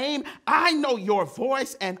your name, I know your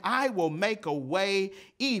voice, and I will make a way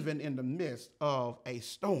even in the midst of a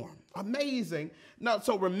storm. Amazing. Now,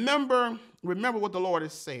 so remember what the Lord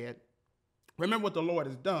has said. Remember what the Lord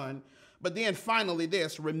has done. But then finally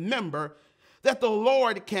this, remember that the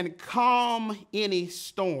Lord can calm any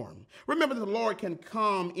storm. Remember that the Lord can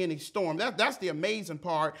calm any storm. That's the amazing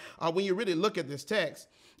part when you really look at this text.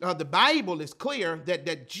 The Bible is clear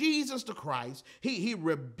that Jesus the Christ, he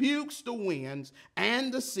rebukes the winds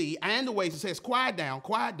and the sea and the waves. It says, quiet down,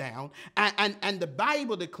 quiet down. And the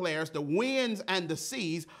Bible declares the winds and the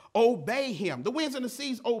seas obey him. The winds and the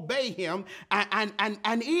seas obey him.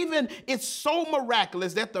 And even it's so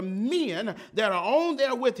miraculous that the men that are on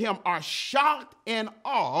there with him are shocked and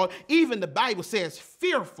awed. Even the Bible says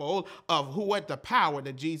fearful of what the power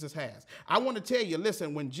that Jesus has. I want to tell you,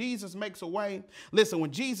 listen, when Jesus makes a way,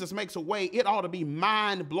 it ought to be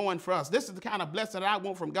mind-blowing for us. This is the kind of blessing that I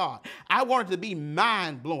want from God. I want it to be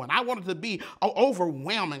mind-blowing. I want it to be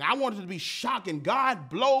overwhelming. I want it to be shocking. God,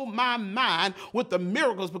 blow my mind with the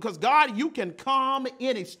miracles, because God, you can calm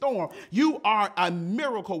any storm. You are a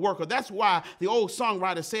miracle worker. That's why the old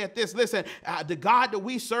songwriter said this. Listen, the God that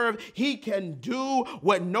we serve, he can do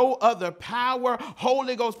what no other power,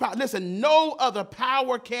 Holy Ghost power, listen, no other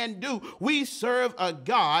power can do. We serve a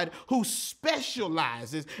God who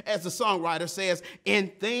specializes, as the songwriter says,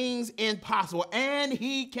 in things impossible, and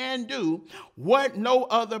he can do what no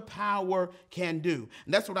other power can do.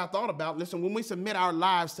 And that's what I thought about. Listen, when we submit our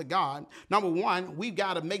lives to God, number one, we've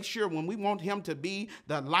got to make sure when we want him to be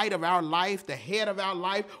the light of our life, the head of our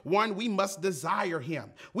life, one, we must desire him.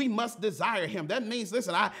 We must desire him. That means,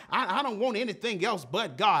 listen, I don't want anything else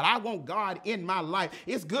but God. I want God in my life.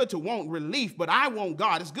 It's good to want relief, but I want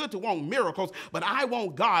God. It's good to want miracles, but I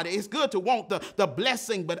want God. It's good to want the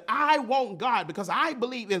blessing, but I want God, because I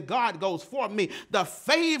believe if God goes for me, the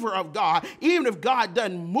favor of God, even if God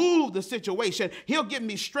doesn't move the situation, he'll give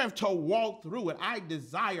me strength to walk through it. I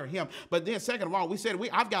desire him. But then second of all, we said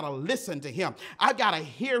I've got to listen to him. I've got to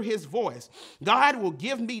hear his voice. God will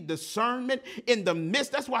give me discernment in the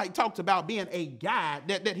midst. That's why he talks about being a guide,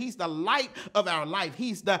 that he's the light of our life.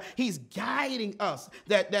 He's guiding us.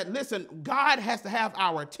 That listen, God has to have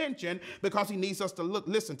our attention because he needs us to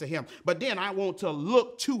listen to him. But then I want to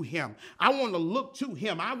look to him. I want to look to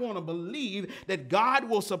him. I want to believe that God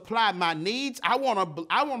will supply my needs. I want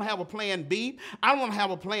to have a plan B. I don't want to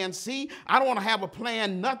have a plan C. I don't want to have a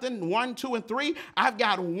plan nothing, 1, 2, and 3. I've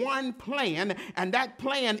got one plan, and that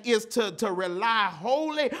plan is to rely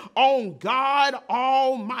wholly on God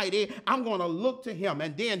Almighty. I'm going to look to him.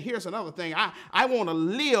 And then here's another thing. I want to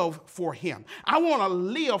live for him. I want to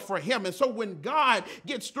live for him. And so when God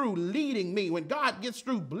gets through leading me, when God gets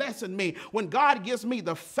through blessing me, when God gives me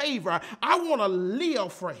the favor, I want to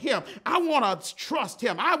live for him. I want to trust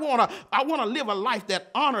him. I want to live a life that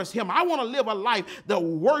honors him. I want to live a life that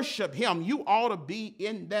worship him. You ought to be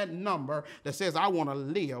in that number that says, I want to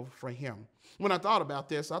live for him. When I thought about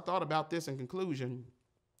this in conclusion.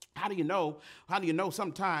 How do you know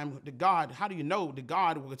sometime that God, how do you know that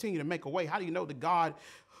God will continue to make a way? How do you know that God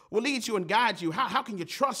will lead you and guide you? How can you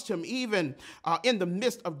trust him even in the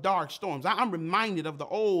midst of dark storms? I'm reminded of the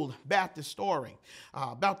old Baptist story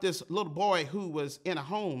about this little boy who was in a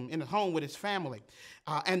home with his family.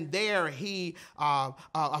 And there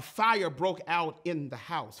a fire broke out in the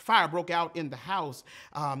house.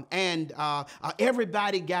 And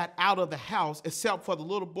everybody got out of the house except for the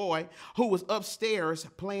little boy who was upstairs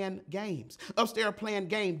playing games.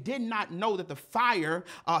 Did not know that the fire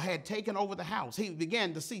had taken over the house. He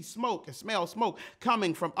began to see smoke and smell smoke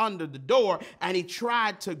coming from under the door, and he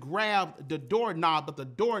tried to grab the doorknob, but the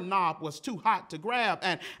doorknob was too hot to grab,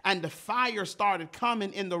 and the fire started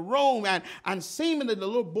coming in the room, and seemingly the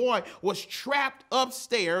little boy was trapped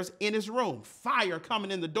upstairs in his room. Fire coming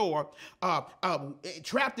in the door,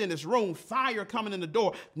 trapped in his room, fire coming in the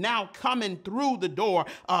door, now coming through the door,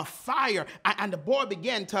 fire. And the boy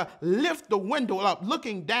began to lift the window up,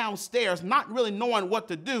 looking downstairs, not really knowing what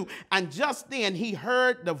to do. And just then he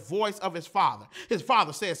heard the voice of his father. His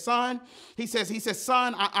father said, son, he says,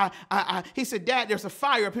 son, he said, Dad, there's a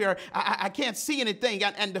fire up here. I can't see anything.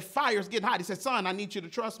 And the fire's getting hot. He said, son, I need you to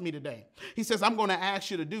trust me today. He says, I'm going to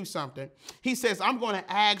ask you to do something. He says, I'm going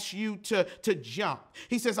to ask you to jump.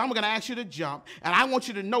 He says, I'm going to ask you to jump. And I want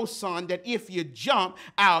you to know, son, that if you jump,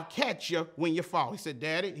 I'll catch you when you fall. He said,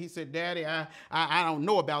 Daddy, I don't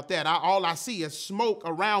know about that. All I see is smoke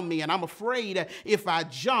around me, and I'm afraid that if I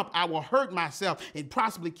jump, I will hurt myself and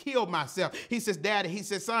possibly kill myself. He says, Daddy, he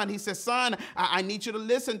says, son, I need you to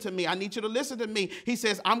listen to me. He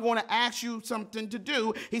says, I'm going to ask you something to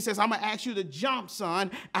do. He says, I'm going to ask you to jump,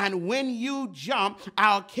 son. And when you jump,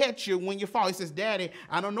 I'll catch you when you fall. He says, Daddy,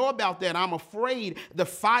 I don't know about that. I'm afraid the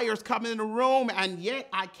fire's coming in the room, and yet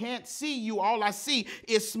I can't see you. All I see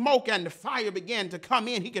is smoke, and the fire began to come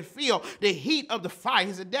in. He could feel the heat of the fire.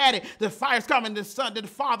 He said, Daddy, the fire's coming. The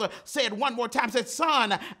father said one more time, said,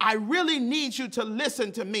 son, I really need you to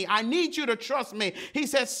listen to me. I need you to trust me. He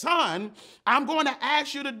said, son, I'm going to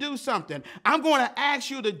ask you to do something. I'm going to ask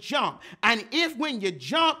you to jump. And if when you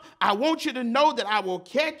jump, I want you to know that I will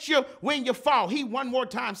catch you when you fall. He one more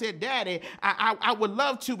time said, Daddy, I would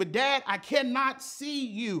love to, but Dad, I cannot see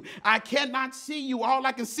you. All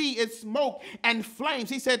I can see is smoke and flames.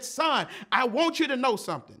 He said, son, I want you to know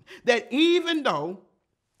something, that even though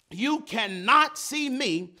you cannot see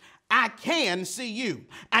me, I can see you.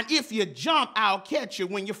 And if you jump, I'll catch you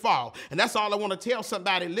when you fall. And that's all I want to tell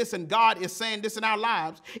somebody. Listen, God is saying this in our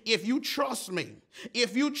lives. If you trust me,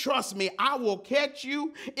 I will catch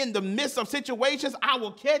you in the midst of situations. I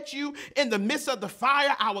will catch you in the midst of the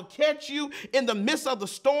fire. I will catch you in the midst of the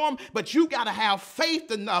storm. But you got to have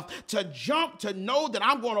faith enough to jump, to know that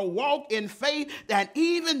I'm going to walk in faith, that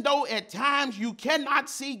even though at times you cannot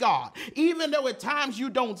see God, even though at times you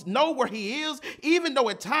don't know where he is, even though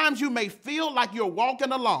at times you may feel like you're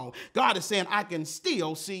walking alone, God is saying, I can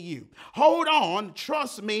still see you. Hold on.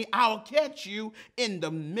 Trust me. I'll catch you in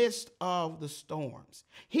the midst of the storm.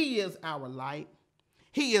 He is our light.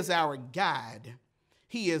 He is our guide.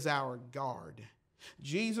 He is our guard.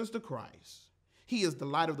 Jesus the Christ. He is the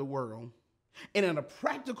light of the world. And in a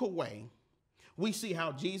practical way, we see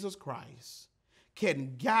how Jesus Christ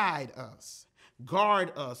can guide us,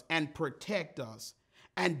 guard us, and protect us,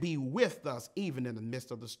 and be with us even in the midst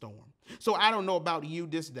of the storm. So I don't know about you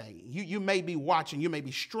this day. You may be watching, you may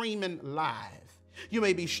be streaming live. You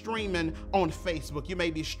may be streaming on Facebook. You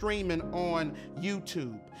may be streaming on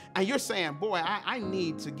YouTube. And you're saying, boy, I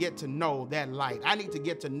need to get to know that light. I need to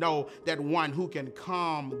get to know that one who can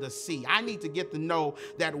calm the sea. I need to get to know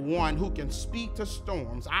that one who can speak to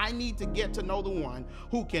storms. I need to get to know the one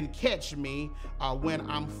who can catch me when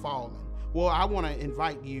I'm falling. Well, I want to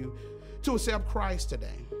invite you to accept Christ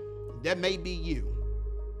today. That may be you,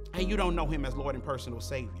 and you don't know him as Lord and personal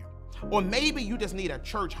Savior. Or maybe you just need a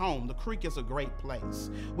church home. The Creek is a great place.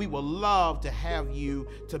 We would love to have you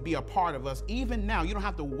to be a part of us. Even now, you don't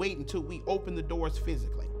have to wait until we open the doors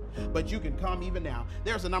physically, but you can come even now.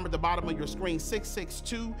 There's a number at the bottom of your screen,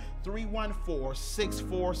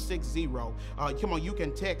 662-314-6460. Come on, you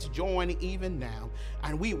can text join even now.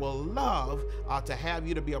 And we will love to have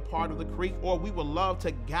you to be a part of the Creek, or we will love to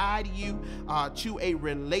guide you to a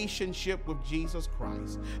relationship with Jesus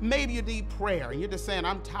Christ. Maybe you need prayer and you're just saying,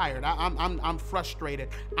 I'm tired, I'm frustrated,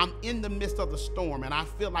 I'm in the midst of the storm and I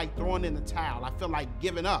feel like throwing in the towel, I feel like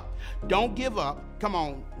giving up. Don't give up. Come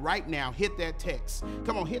on, right now, hit that text.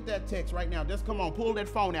 Come on, hit that text right now. Just come on, pull that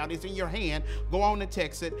phone out. It's in your hand. Go on and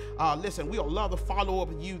text it. Listen, we'll love to follow up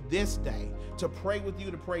with you this day, to pray with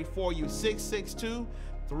you, to pray for you.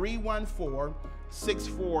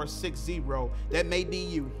 662-314-6460. That may be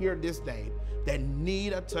you here this day that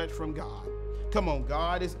need a touch from God. Come on,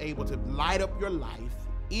 God is able to light up your life,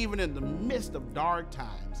 even in the midst of dark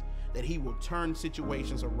times, that he will turn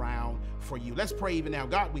situations around for you. Let's pray even now.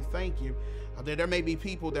 God, we thank you that there may be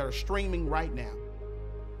people that are streaming right now,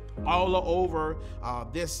 all over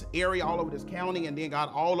this area, all over this county, and then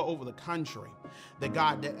God, all over the country, that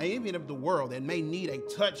God, that even of the world, that may need a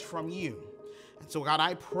touch from you. And so God,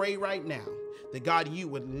 I pray right now that God, you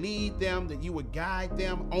would lead them, that you would guide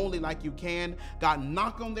them only like you can. God,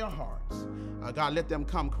 knock on their hearts. God, let them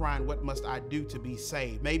come crying, what must I do to be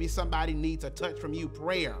saved? Maybe somebody needs a touch from you,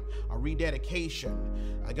 prayer, or rededication.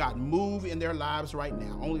 God, move in their lives right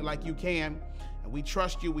now, only like you can. And we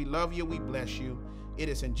trust you, we love you, we bless you. It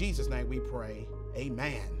is in Jesus' name we pray.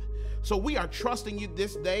 Amen. So we are trusting you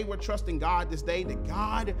this day. We're trusting God this day that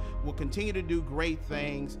God will continue to do great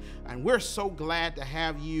things. And we're so glad to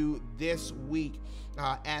have you this week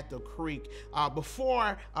at the Creek.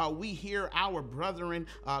 Before we hear our brethren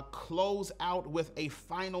close out with a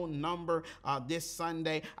final number this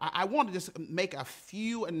Sunday, I want to just make a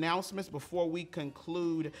few announcements before we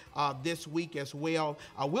conclude this week as well.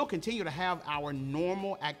 We'll continue to have our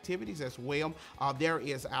normal activities as well. There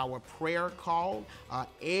is our prayer call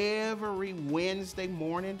every Wednesday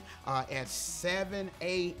morning at 7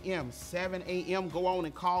 a.m. 7 a.m. Go on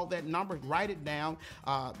and call that number. Write it down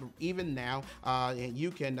even now. And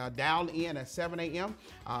you can dial in at 7 a.m.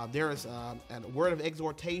 There is a word of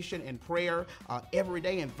exhortation and prayer every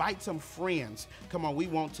day. Invite some friends. Come on, we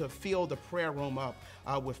want to fill the prayer room up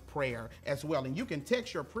with prayer as well. And you can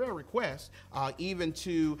text your prayer request even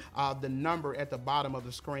to the number at the bottom of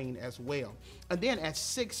the screen as well. And then at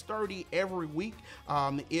 6:30 every week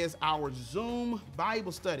is our Zoom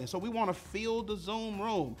Bible study. So we want to fill the Zoom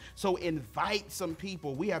room. So invite some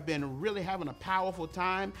people. We have been really having a powerful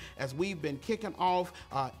time as we've been kicking off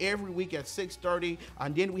every week at 6:30.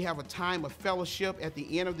 And then we have a time of fellowship at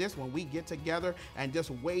the end of this when we get together and just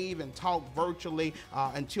wave and talk virtually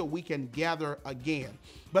until we can gather again.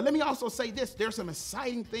 But let me also say this, there's some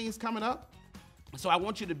exciting things coming up. So I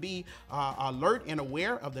want you to be alert and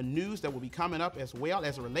aware of the news that will be coming up as well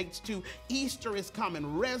as it relates to Easter is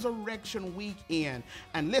coming, Resurrection Weekend.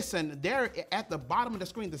 And listen, there at the bottom of the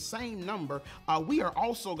screen, the same number, we are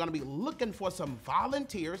also going to be looking for some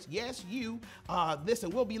volunteers. Yes, you. Listen,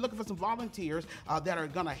 we'll be looking for some volunteers that are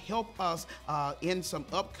going to help us in some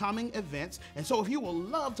upcoming events. And so if you will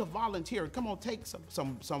love to volunteer, come on, take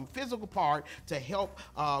some physical part to help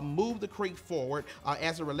move the creek forward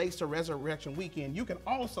as it relates to Resurrection Weekend. You can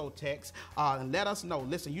also text and let us know.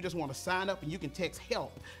 Listen, you just want to sign up and you can text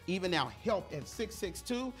HELP. Even now, HELP at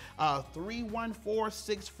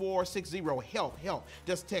 662-314-6460. HELP.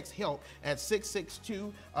 Just text HELP at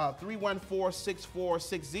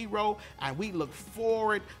 662-314-6460. And we look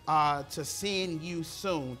forward to seeing you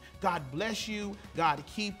soon. God bless you. God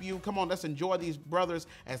keep you. Come on, let's enjoy these brothers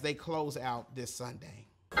as they close out this Sunday.